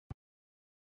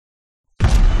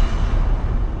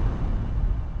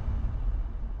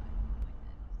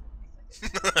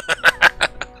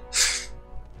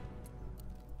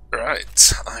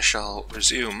Right, I shall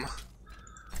resume.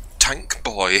 Tank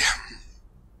boy.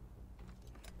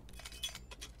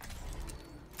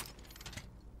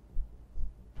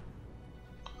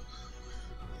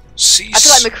 Cease. I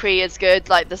feel like McCree is good,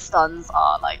 like the stuns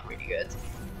are like really good.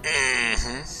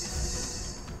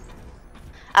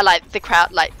 And like the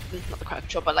crowd, like not the crowd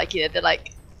control, but like they're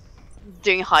like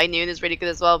doing high noon is really good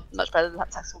as well. Much better than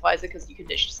that tactical visor because you can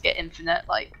literally just get infinite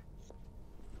like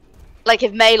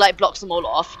if May like blocks them all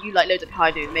off, you like load up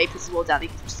high noon, May puts them all down, you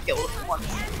can just get all of them at once.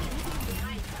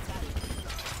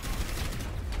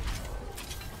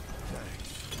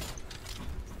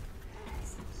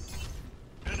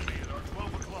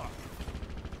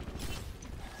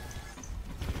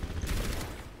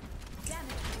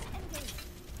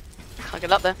 Can't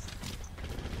get up there.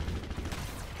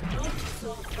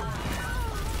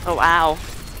 Oh wow.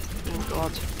 Oh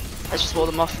god. Let's just wall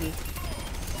them off and...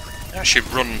 Actually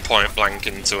run point blank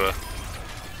into a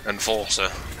enforcer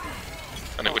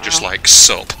and it would just like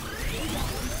sup.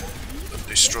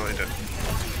 Destroyed it.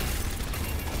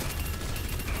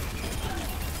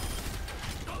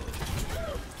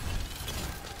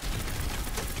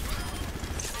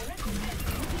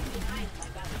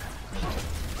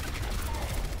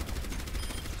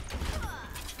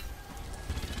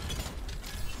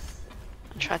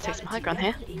 Try to take some high ground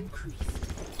here.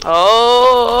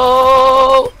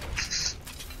 Oh!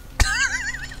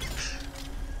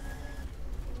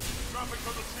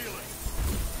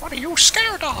 What are you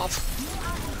scared of?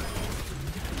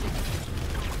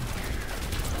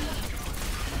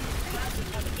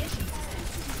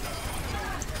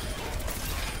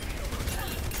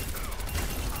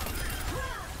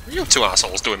 What are you two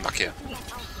assholes doing back here?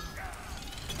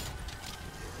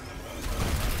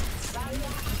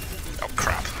 Oh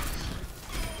crap.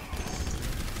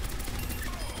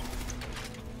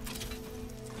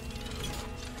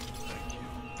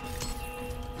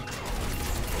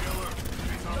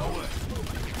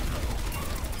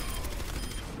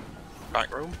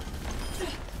 Back room.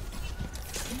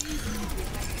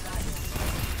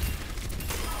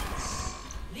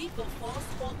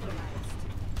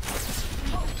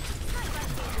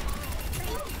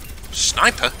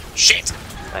 Sniper? Shit!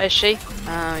 Where is she?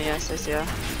 Oh yes, I see her.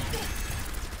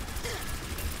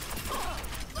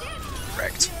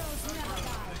 Wrecked.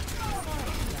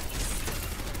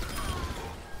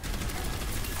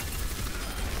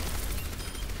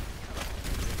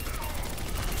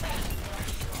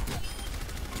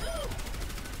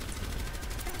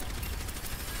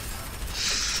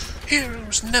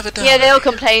 Heroes never die. Yeah, they all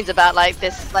complained about like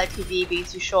this like PvE being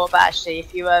too short, but actually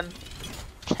if you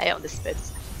play on this bit.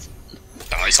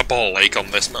 Oh, it's a ball ache on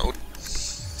this mode.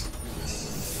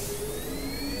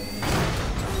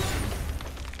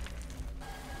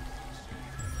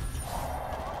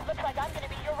 Looks like I'm gonna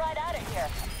be your ride out of here.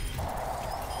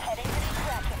 Heading to the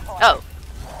extraction point. Oh.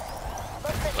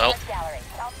 Look for the Well. art gallery.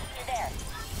 I'll meet you there.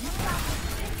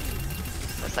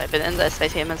 Looks like a bit in the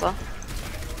space game as well.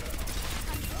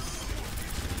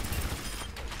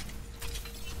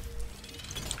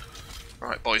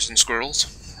 Right, boys and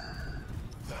squirrels.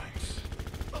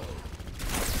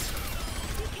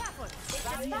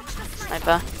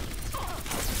 Sniper.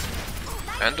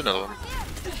 And another one.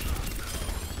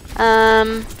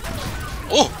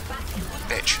 Oh!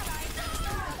 Bitch.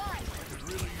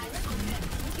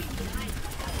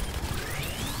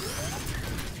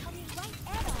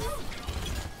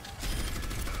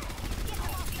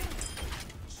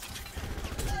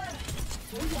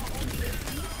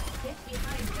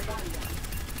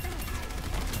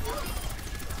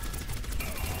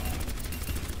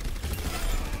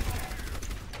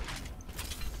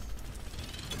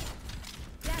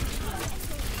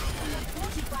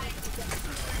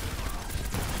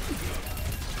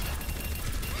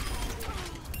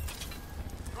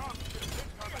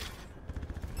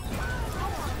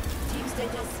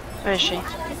 Where is she?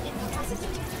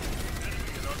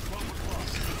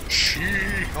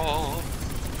 She-Hulk.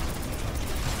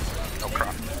 Oh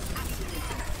crap.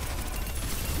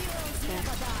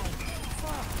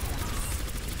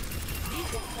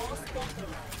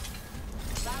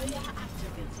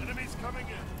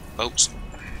 Boats.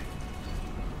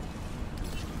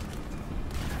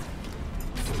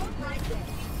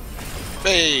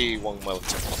 Hey, one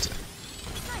Wellington water.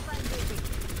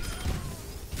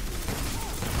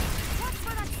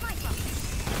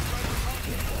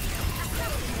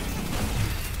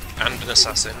 And an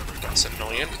assassin. That's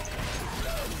annoying.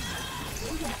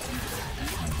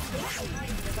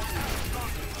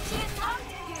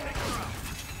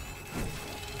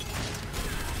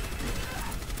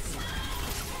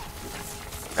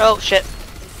 Oh shit.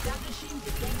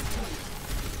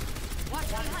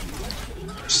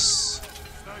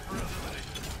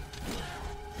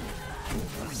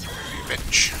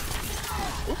 Bitch.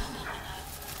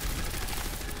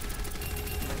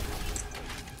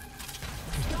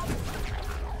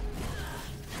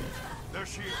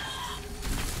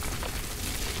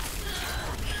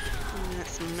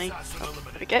 That's me. Oh,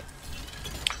 there we go.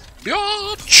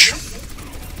 Biatch!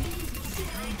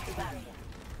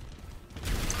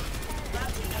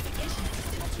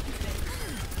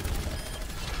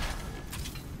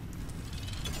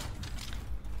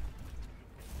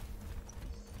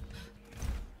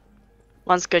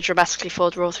 One's good dramatically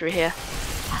forward roll through here.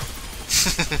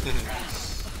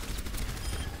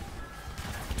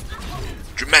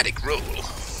 Dramatic roll.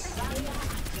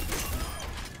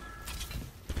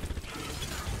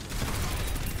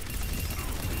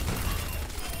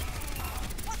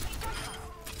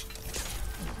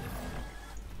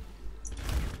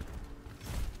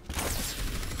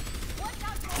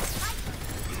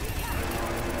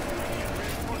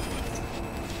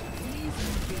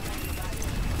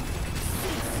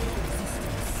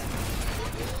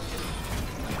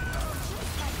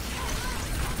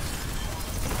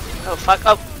 Oh fuck.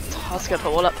 Oh, I was gonna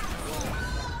put wall up.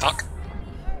 Fuck.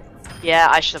 Yeah,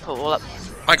 I should have put wall up.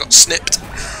 I got snipped.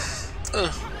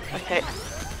 Ugh. Okay.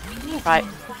 Right.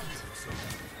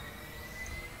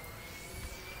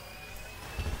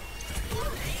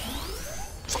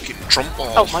 Fucking Trump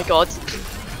wall. Oh my god.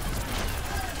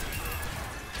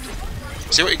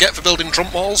 See what you get for building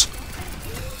Trump walls?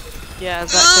 Yeah,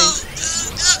 exactly.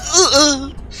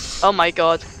 Oh my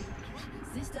god.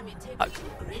 Fuck.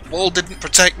 Wall didn't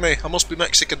protect me. I must be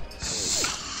Mexican.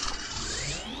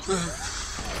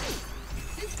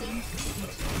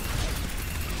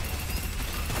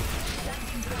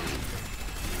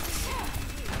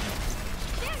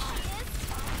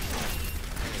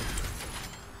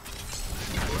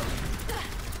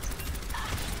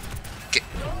 Get.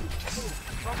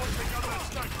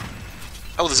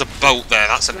 Oh, there's a boat there.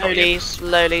 That's annoying.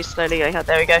 Slowly going out.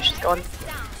 There we go, she's gone.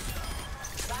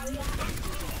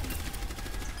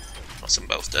 That's them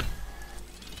both dead.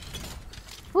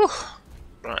 Whew.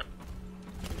 Right.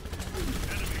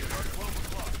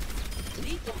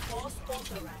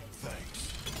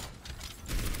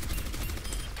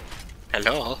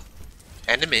 Hello?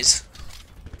 Enemies?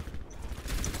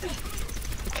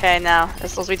 Okay, now,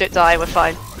 as long as we don't die, we're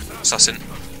fine. Assassin.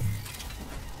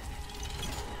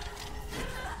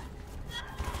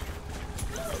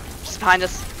 Just behind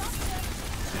us.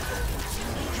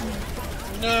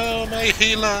 No, my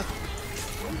healer.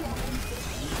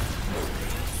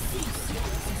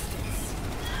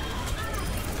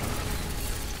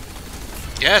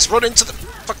 Yes, run into the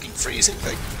fucking freezing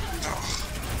thing.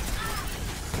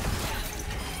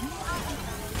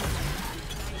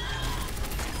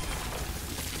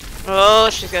 Oh,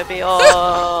 she's gonna be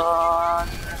on.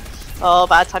 Oh,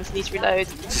 bad time to need to reload.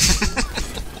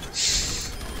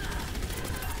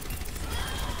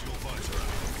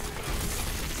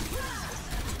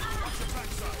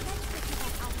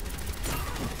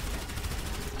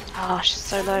 Oh, she's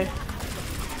so low.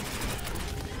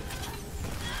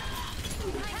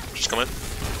 She's coming.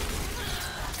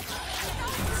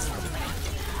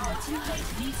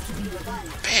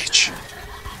 Bitch!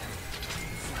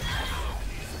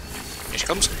 Here she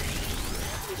comes.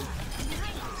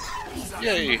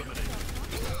 Yay!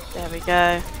 There we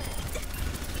go.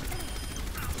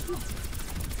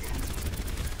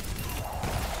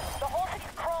 The whole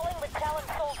city's crawling with Talon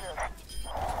soldiers.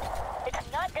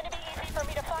 It's not gonna be easy for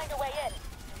me to find a way in.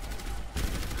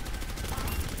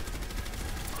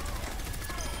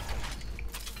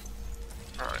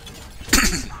 Alright.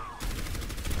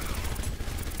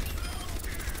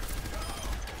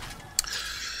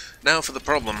 Now for the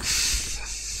problem.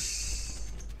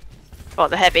 What,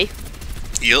 the heavy?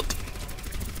 Yup.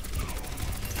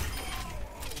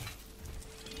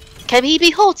 Can he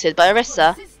be halted by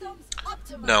Orisa?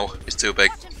 No, it's too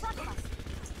big.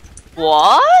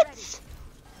 What?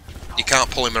 You can't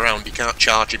pull him around, you can't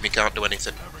charge him, you can't do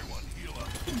anything.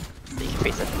 You can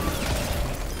freeze it.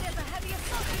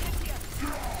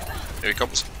 Here he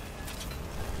comes.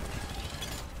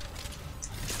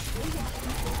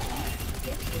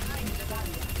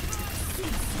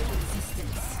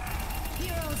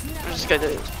 I'm just going to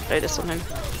throw this on him.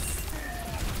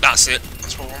 That's it.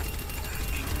 That's what I want.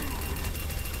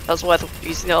 That was worth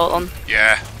using the ult on.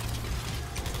 Yeah.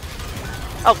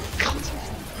 Oh god.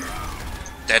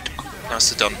 Dead.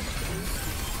 Nicely done.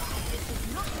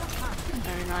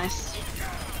 Very nice. Hit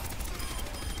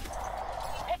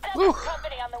got Woo. some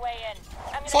company on the way in.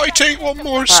 I'm gonna If I try take to one get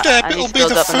more Right, step, I need it'll to be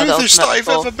build the up another furthest ultimate I've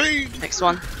before ever been. next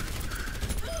one.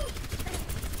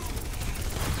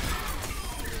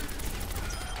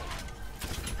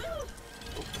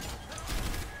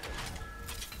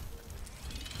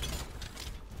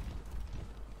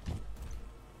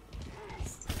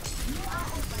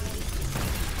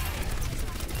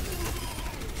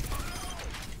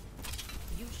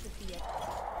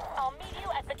 I'll meet you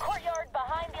at the courtyard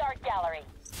behind the art gallery.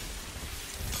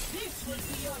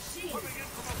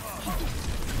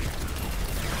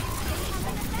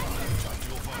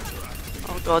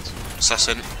 Oh god.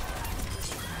 Assassin.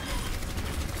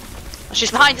 Oh,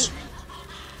 she's behind us.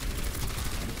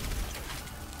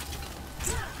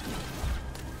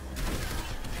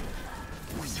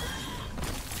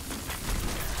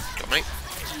 Got me.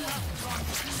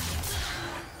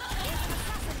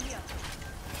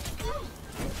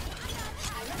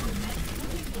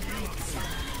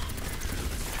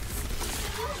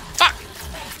 Fuck!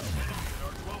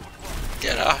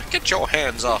 Get your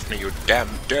hands off me, you damn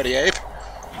dirty ape!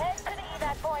 Head to the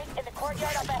evac point in the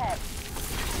courtyard up ahead.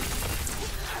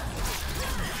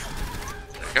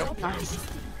 There we go. Nice.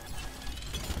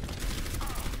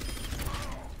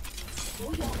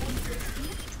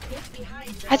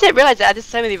 I didn't realise it. I did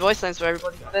so many voice lines for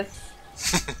everybody for this.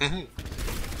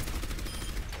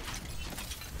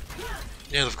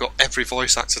 Yeah, they've got every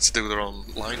voice actor to do their own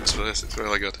lines for this. It's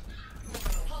really good.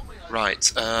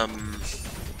 Right.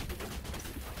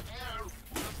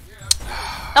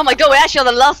 Oh my god, we're actually on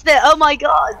the last bit. Oh my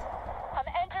god. I'm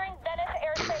entering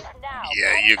Venice airspace now.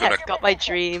 Yeah, you're gonna I've got my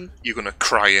dream.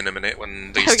 cry in a minute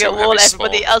when these We're two gonna wall heavies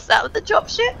everybody spawn. else out with the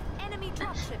dropship. Enemy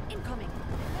dropship incoming.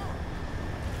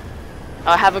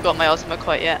 Oh, I haven't got my ultimate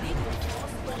quite yet.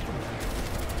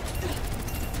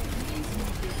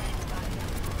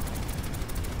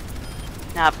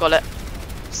 Now I've got it.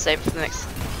 Save it for the next.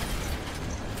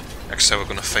 Next, so we're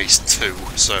gonna face two,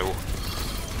 so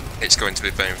it's going to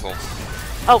be painful.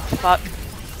 Oh fuck.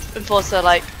 Enforcer,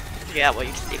 like, yeah, well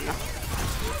you can see him now.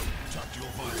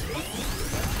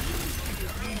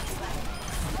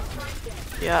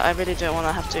 Yeah, I really don't want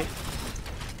to have to.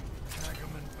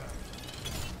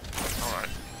 Alright.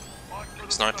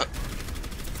 Sniper.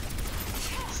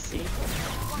 Let's see.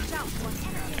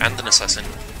 And an assassin.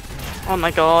 Oh my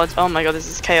god, this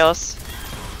is chaos.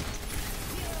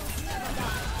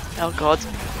 Oh god.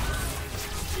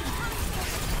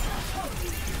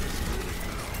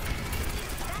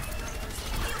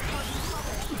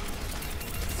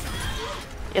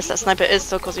 Yes, that sniper is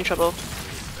still causing trouble.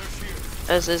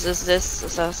 This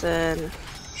assassin.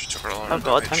 She took her all Oh her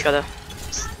god, damage. I'm gonna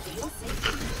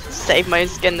save my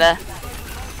skin there.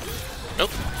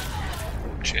 Nope.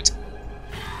 Shit.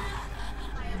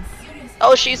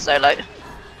 Oh, she's so low.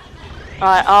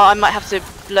 Alright, oh, I might have to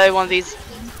blow one of these.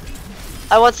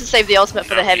 I want to save the ultimate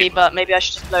for the heavy, but maybe I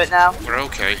should just blow it now. We're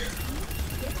okay.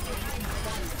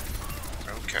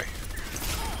 We're okay.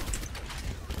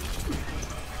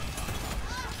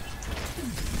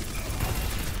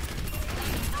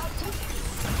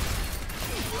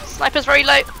 Sniper's very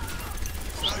low.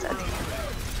 She's dead.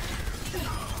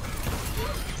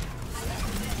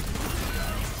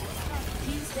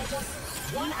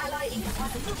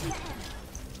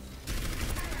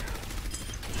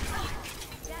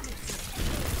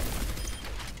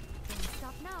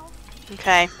 Stop now.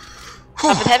 Okay.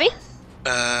 Up with heavy?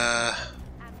 I'm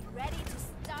ready to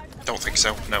start the Don't think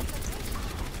so. No.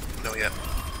 Not yet.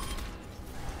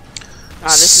 Ah,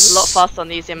 this is a lot faster on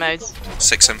the easier modes.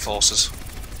 6 enforcers.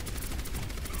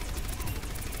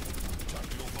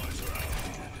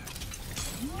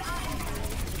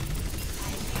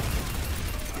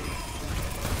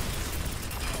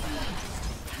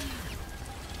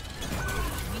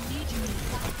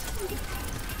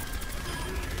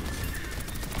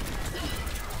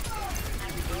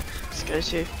 Let's go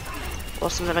to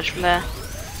awesome damage from there.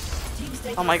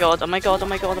 Oh my god, oh my god, oh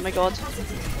my god, oh my god.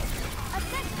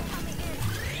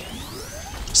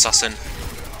 Assassin.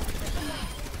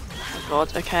 Oh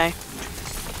god, okay.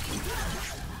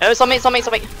 Oh, it's on me, it's on me, it's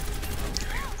on me.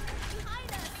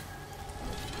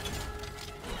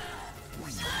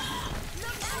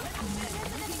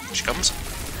 She comes.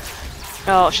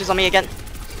 Oh, she's on me again.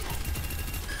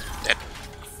 Dead.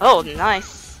 Oh,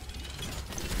 nice.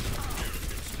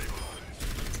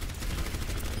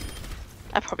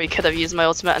 I probably could have used my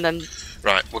ultimate and then.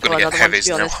 Right, we're Go gonna get another one, to heavies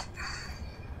be now. honest.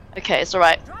 Okay, it's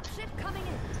alright. dropship coming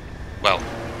in. Well,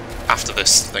 after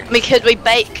this thing. Could we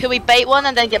bait one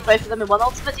and then get both of them in one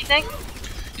ultimate, do you think?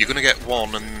 You're gonna get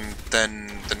one and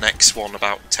then the next one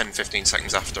about 10-15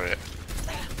 seconds after it.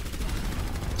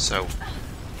 So,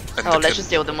 And Oh, let's just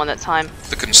deal with them one at a time.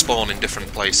 they can spawn in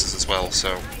different places as well,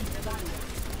 so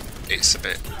it's a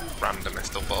bit random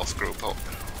if they'll both group up.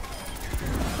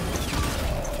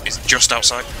 He's just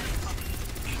outside.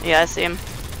 Yeah, I see him.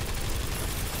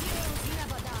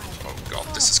 Oh god,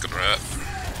 this is gonna hurt.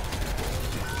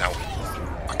 No,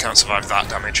 I can't survive that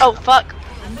damage. Oh, fuck!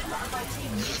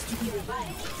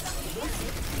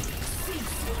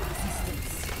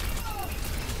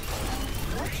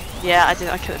 Yeah, I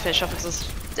couldn't finish off because I was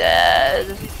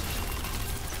dead.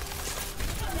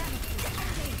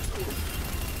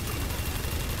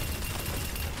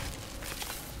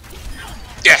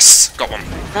 Yes! Got one.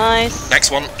 Nice. Next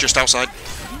one, just outside.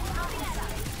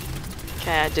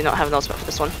 Okay, I do not have an ultimate for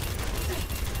this one.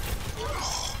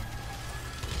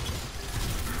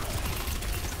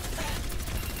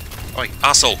 Oi,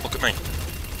 arsehole, look at me.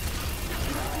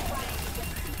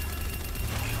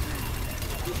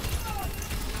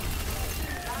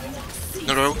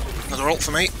 Another ult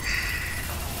for me.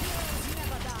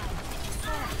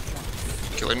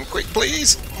 Kill him quick,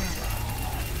 please.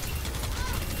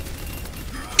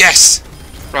 Yes!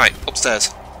 Right,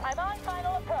 upstairs. I'm on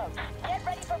final approach. Get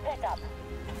ready for pickup.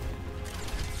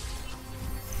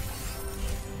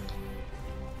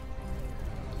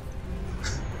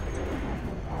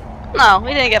 No,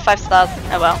 we didn't get 5 stars.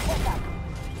 Oh well.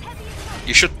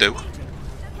 You should do.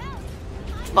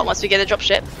 But once we get a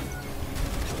dropship.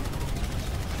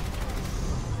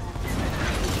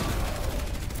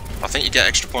 I think you get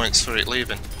extra points for it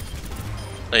leaving.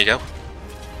 There you go.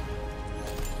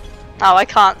 Oh, I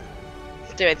can't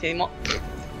do anything anymore.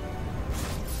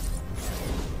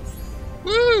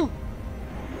 Woo!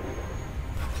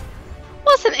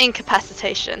 What's an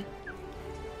incapacitation?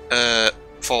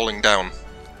 Falling down.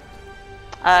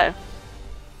 Oh.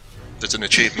 There's an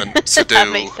achievement to do.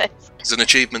 That makes sense. There's an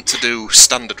achievement to do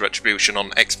standard retribution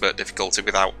on expert difficulty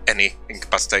without any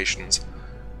incapacitations.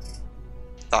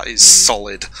 That is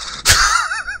solid.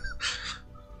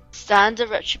 Standard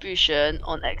retribution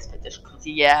on expert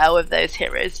difficulty. Yeah, with those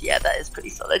heroes. Yeah, that is pretty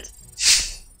solid.